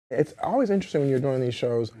It's always interesting when you're doing these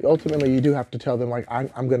shows. Ultimately, you do have to tell them, like,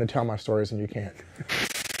 I'm going to tell my stories and you can't.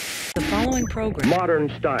 The following program. Modern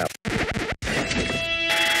style.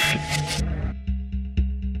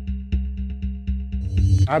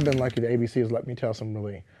 I've been lucky that ABC has let me tell some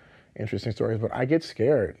really interesting stories, but I get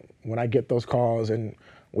scared when I get those calls and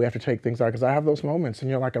we have to take things out, because I have those moments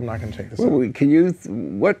and you're like, I'm not going to take this out. Can you,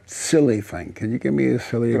 what silly thing? Can you give me a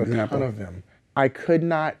silly example? A ton of them. I could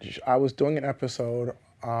not, I was doing an episode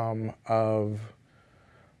about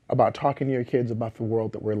talking to your kids about the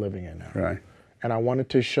world that we're living in now. Right. And I wanted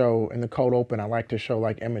to show, in the cold open, I like to show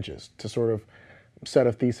like images to sort of set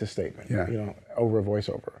a thesis statement, yeah, you know, over a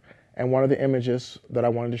voiceover. And one of the images that I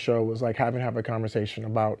wanted to show was like having to have a conversation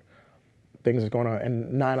about things that's going on.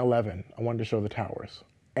 And 9/11, I wanted to show the towers.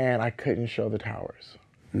 And I couldn't show the towers.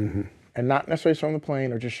 Mm-hmm. And not necessarily from the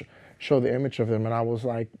plane or just show the image of them. And I was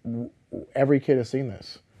like, every kid has seen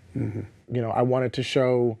this. Mm-hmm. You know, I wanted to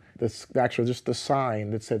show this, actually just the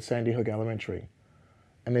sign that said Sandy Hook Elementary.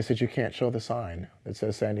 And they said, you can't show the sign that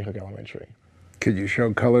says Sandy Hook Elementary. Could you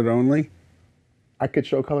show colored only? I could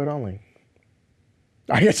show colored only.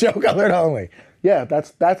 I could show colored only. Yeah,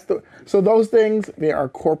 that's the, so those things, they are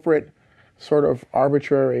corporate sort of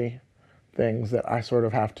arbitrary things that I sort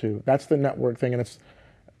of have to, that's the network thing, and it's,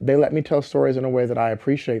 they let me tell stories in a way that I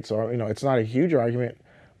appreciate, so, you know, it's not a huge argument,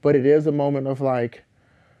 but it is a moment of like,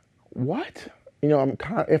 what? You know,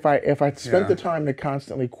 if I spent the time to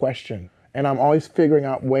constantly question, and I'm always figuring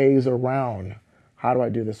out ways around, how do I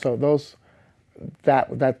do this? So those, that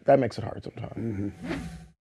makes it hard sometimes. Mm-hmm.